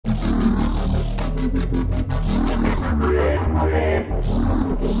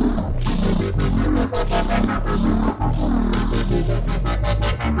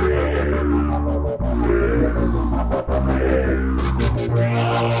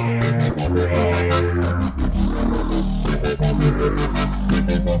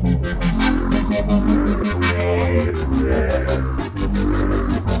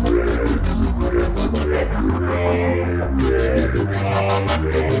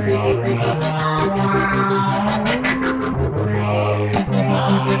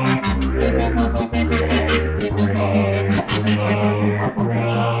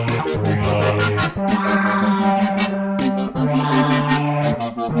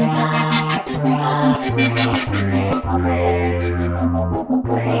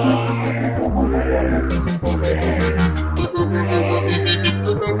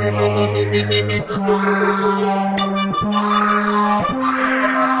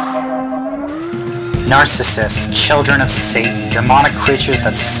Narcissists, children of Satan, demonic creatures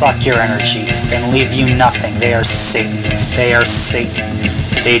that suck your energy and leave you nothing. They are Satan. They are Satan.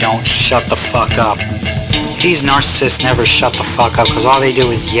 They don't shut the fuck up. These narcissists never shut the fuck up because all they do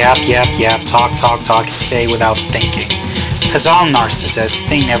is yap, yap, yap, talk, talk, talk, say without thinking. Because all narcissists,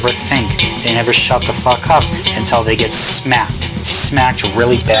 they never think. They never shut the fuck up until they get smacked. Smacked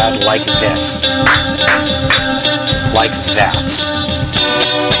really bad like this. Like that.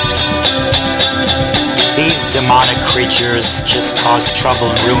 These demonic creatures just cause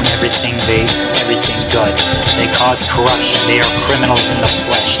trouble and ruin everything good. They cause corruption. They are criminals in the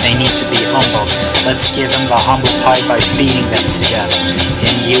flesh. They need to be humbled. Let's give them the humble pie by beating them to death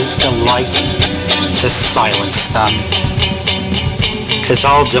and use the light to silence them. Because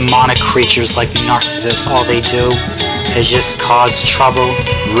all demonic creatures like narcissists, all they do is just cause trouble,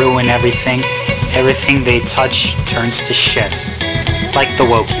 ruin everything. Everything they touch turns to shit. Like the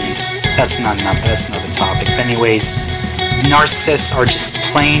wokies. That's another topic. But anyways, narcissists are just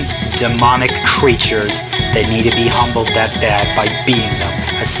plain demonic creatures that need to be humbled that bad by beating them.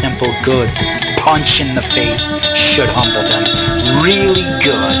 A simple good punch in the face should humble them really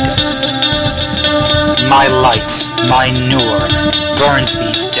good. My light, my nur, burns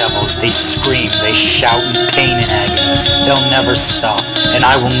these devils. They scream, they shout in pain and agony. They'll never stop, and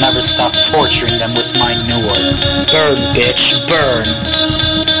I will never stop torturing them with my nur. Burn, bitch, burn.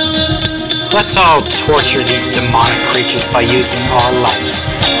 Let's all torture these demonic creatures by using our light.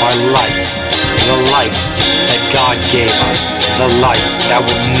 Our light. The light that God gave us. The light that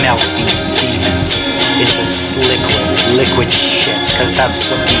will melt these demons into liquid shit. Because that's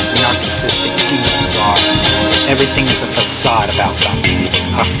what these narcissistic demons are. Everything is a facade about them.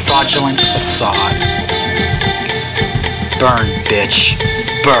 A fraudulent facade. Burn, bitch.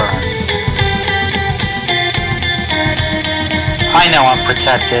 Burn. I know I'm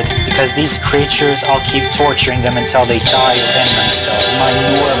protected, because these creatures, I'll keep torturing them until they die or end themselves. My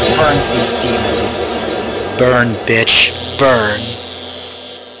nur burns these demons. Burn, bitch, burn.